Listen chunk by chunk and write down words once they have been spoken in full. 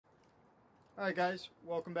Alright guys,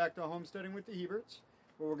 welcome back to Homesteading with the Heberts.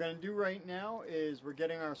 What we're going to do right now is we're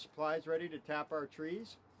getting our supplies ready to tap our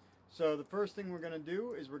trees. So the first thing we're going to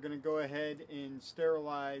do is we're going to go ahead and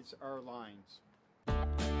sterilize our lines. And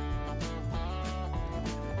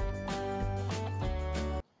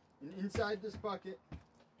inside this bucket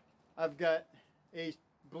I've got a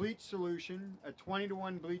bleach solution, a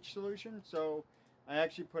 20-to-1 bleach solution. So I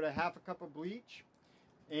actually put a half a cup of bleach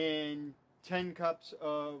and 10 cups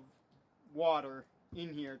of water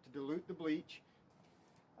in here to dilute the bleach.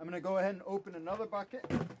 I'm going to go ahead and open another bucket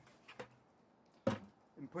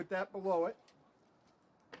and put that below it.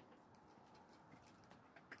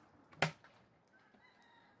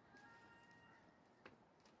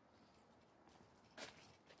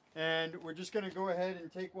 And we're just going to go ahead and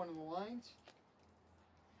take one of the lines.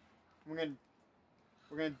 We're going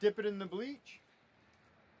to dip it in the bleach,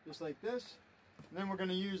 just like this. And then we're going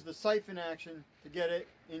to use the siphon action to get it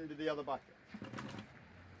into the other bucket.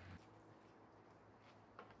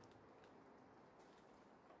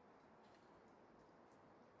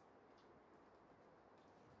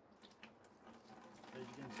 As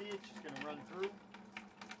you can see, it's just going to run through.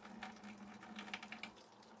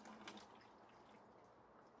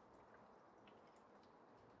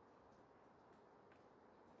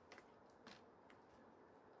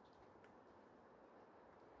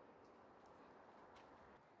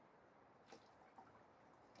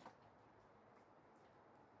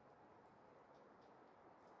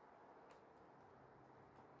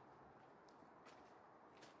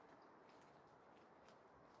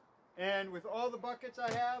 And with all the buckets I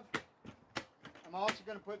have, I'm also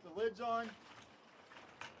going to put the lids on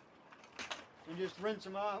and just rinse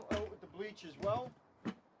them out with the bleach as well.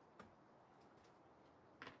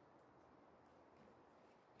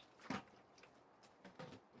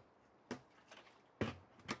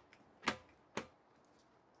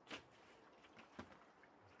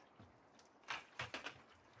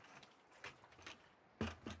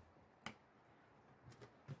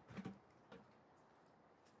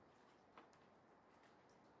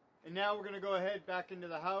 And now we're going to go ahead back into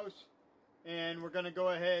the house and we're going to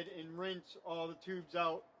go ahead and rinse all the tubes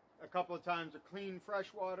out a couple of times with clean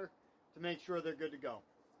fresh water to make sure they're good to go.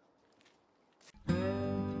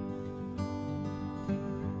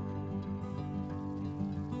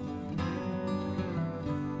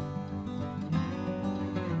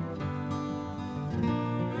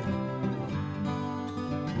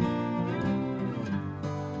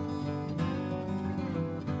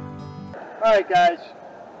 Alright guys.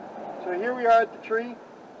 So here we are at the tree.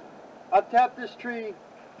 I've tapped this tree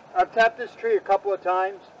a couple of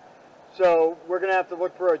times, so we're going to have to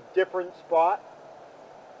look for a different spot.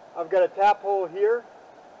 I've got a tap hole here,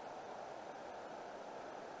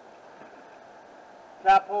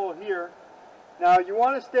 tap hole here. Now you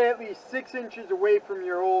want to stay at least 6 inches away from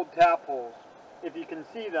your old tap holes, if you can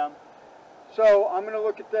see them. So I'm going to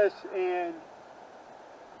look at this and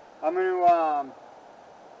I'm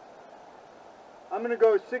going to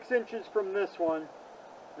go 6 inches from this one,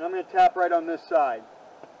 and I'm going to tap right on this side.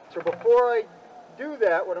 So before I do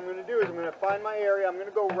that, what I'm going to do is I'm going to find my area. I'm going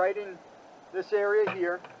to go right in this area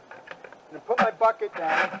here. I'm going to put my bucket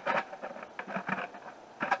down.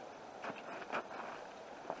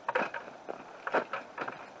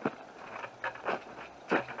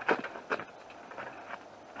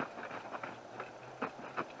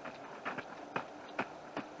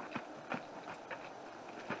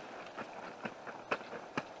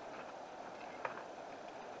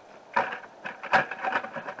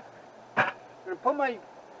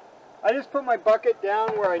 I just put my bucket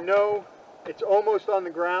down where I know it's almost on the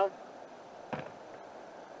ground.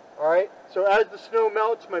 Alright, so as the snow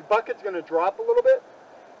melts, my bucket's going to drop a little bit.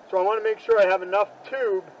 So I want to make sure I have enough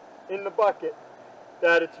tube in the bucket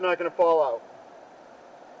that it's not going to fall out.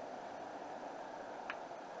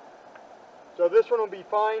 So this one will be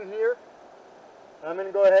fine here. I'm going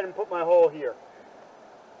to go ahead and put my hole here.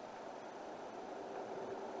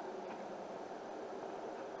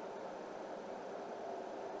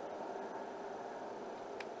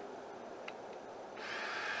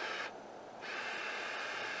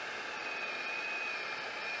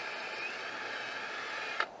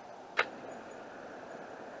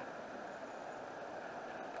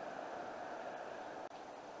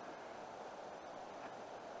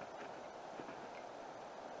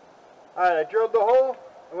 Alright, I drilled the hole.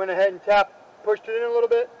 I went ahead and pushed it in a little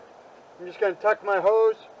bit. I'm just going to tuck my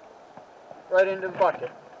hose right into the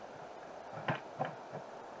bucket.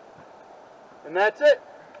 And that's it.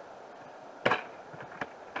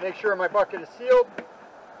 Make sure my bucket is sealed.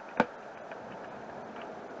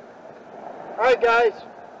 Alright guys,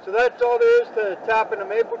 so that's all there is to tapping a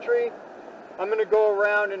maple tree. I'm going to go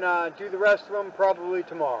around and do the rest of them probably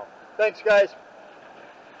tomorrow. Thanks, guys.